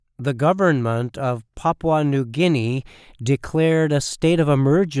The government of Papua New Guinea declared a state of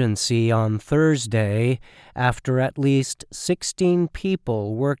emergency on Thursday after at least 16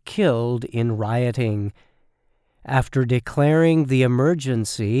 people were killed in rioting. After declaring the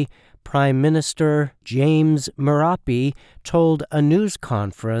emergency, Prime Minister James Marape told a news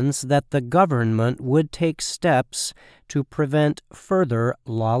conference that the government would take steps to prevent further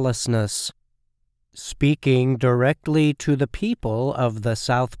lawlessness. Speaking directly to the people of the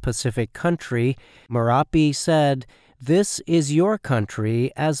South Pacific country, Marape said, "This is your country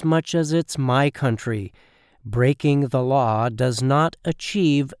as much as it's my country. Breaking the law does not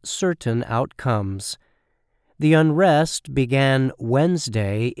achieve certain outcomes." The unrest began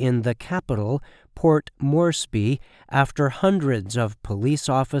Wednesday in the capital, Port Moresby, after hundreds of police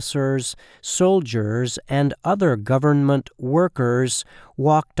officers, soldiers, and other government workers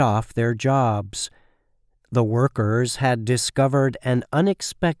walked off their jobs. The workers had discovered an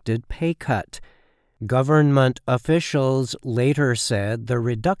unexpected pay cut. Government officials later said the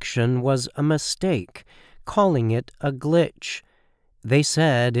reduction was a mistake, calling it a glitch. They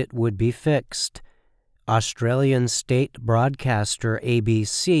said it would be fixed. Australian state broadcaster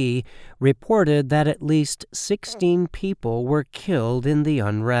ABC reported that at least 16 people were killed in the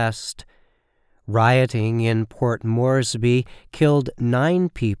unrest. Rioting in Port Moresby killed 9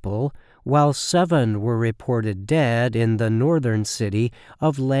 people, while 7 were reported dead in the northern city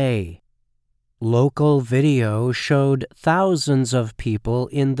of Lae. Local video showed thousands of people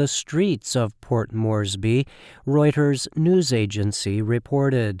in the streets of Port Moresby, Reuters news agency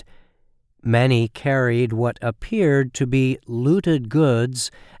reported. Many carried what appeared to be looted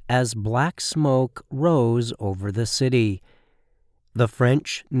goods as black smoke rose over the city. The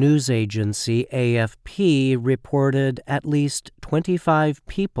French news agency AFP reported at least 25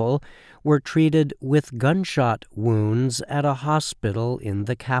 people were treated with gunshot wounds at a hospital in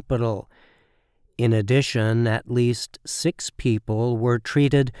the capital. In addition, at least 6 people were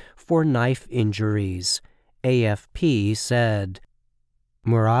treated for knife injuries, AFP said.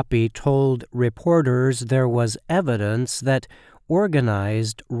 Marape told reporters there was evidence that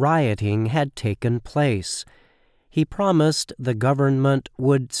organized rioting had taken place. He promised the government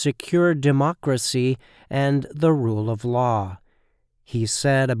would secure democracy and the rule of law. He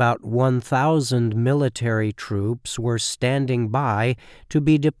said about 1,000 military troops were standing by to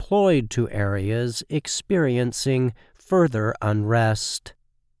be deployed to areas experiencing further unrest.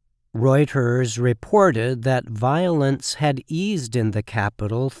 Reuters reported that violence had eased in the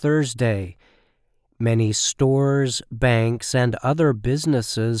capital Thursday. Many stores, banks, and other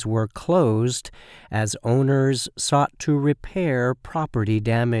businesses were closed as owners sought to repair property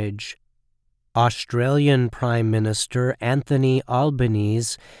damage. Australian Prime Minister Anthony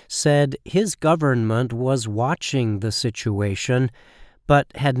Albanese said his government was watching the situation, but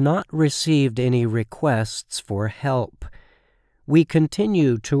had not received any requests for help. "We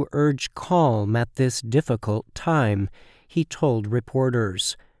continue to urge calm at this difficult time," he told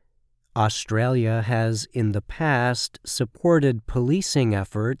reporters. Australia has in the past supported policing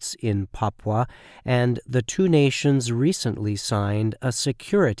efforts in Papua, and the two nations recently signed a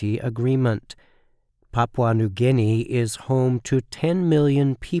security agreement. Papua New Guinea is home to 10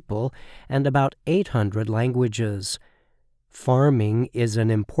 million people and about 800 languages. Farming is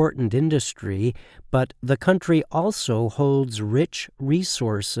an important industry, but the country also holds rich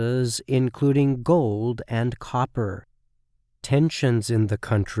resources, including gold and copper. Tensions in the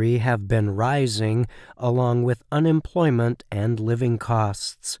country have been rising, along with unemployment and living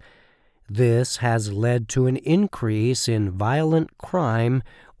costs. This has led to an increase in violent crime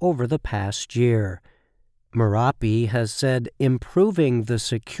over the past year. Marape has said improving the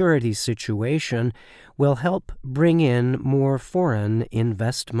security situation will help bring in more foreign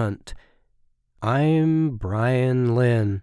investment. I'm Brian Lynn.